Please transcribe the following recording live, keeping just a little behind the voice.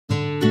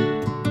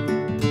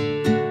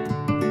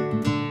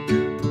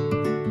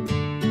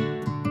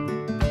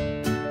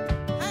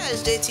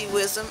is JT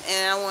Wisdom,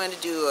 and I wanted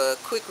to do a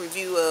quick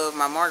review of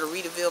my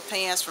Margaritaville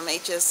pants from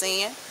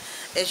HSN.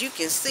 As you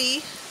can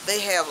see,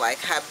 they have like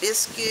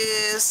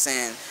hibiscus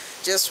and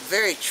just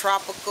very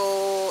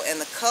tropical, and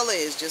the color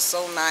is just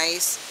so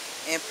nice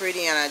and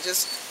pretty, and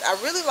I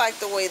really like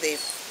the way they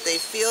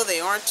feel. They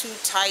aren't too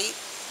tight.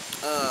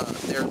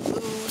 They're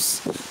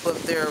loose, but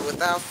they're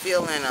without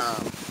feeling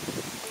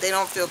they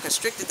don't feel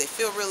constricted. They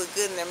feel really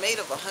good, and they're made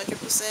of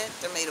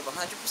 100%. They're made of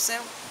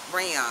 100%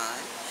 rayon,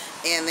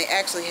 and they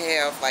actually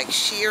have like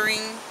shearing.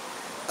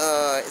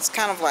 It's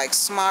kind of like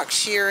smock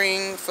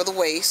shearing for the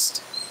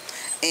waist,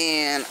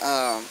 and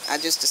I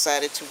just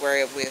decided to wear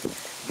it with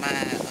my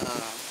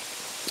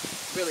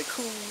really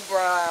cool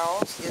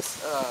blouse.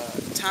 It's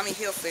Tommy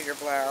Hilfiger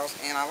blouse,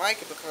 and I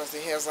like it because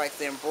it has like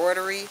the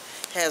embroidery.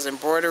 It has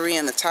embroidery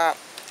in the top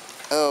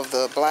of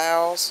the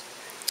blouse.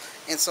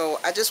 And so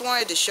I just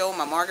wanted to show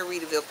my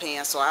Margaritaville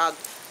pants, so I'll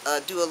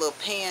do a little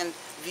pan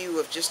view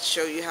of just to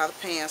show you how the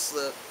pants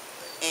look,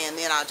 and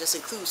then I'll just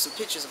include some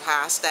pictures of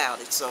how I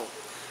styled it. So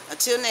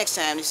until next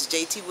time, this is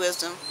JT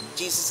Wisdom,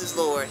 Jesus is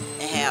Lord,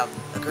 and have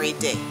a great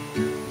day.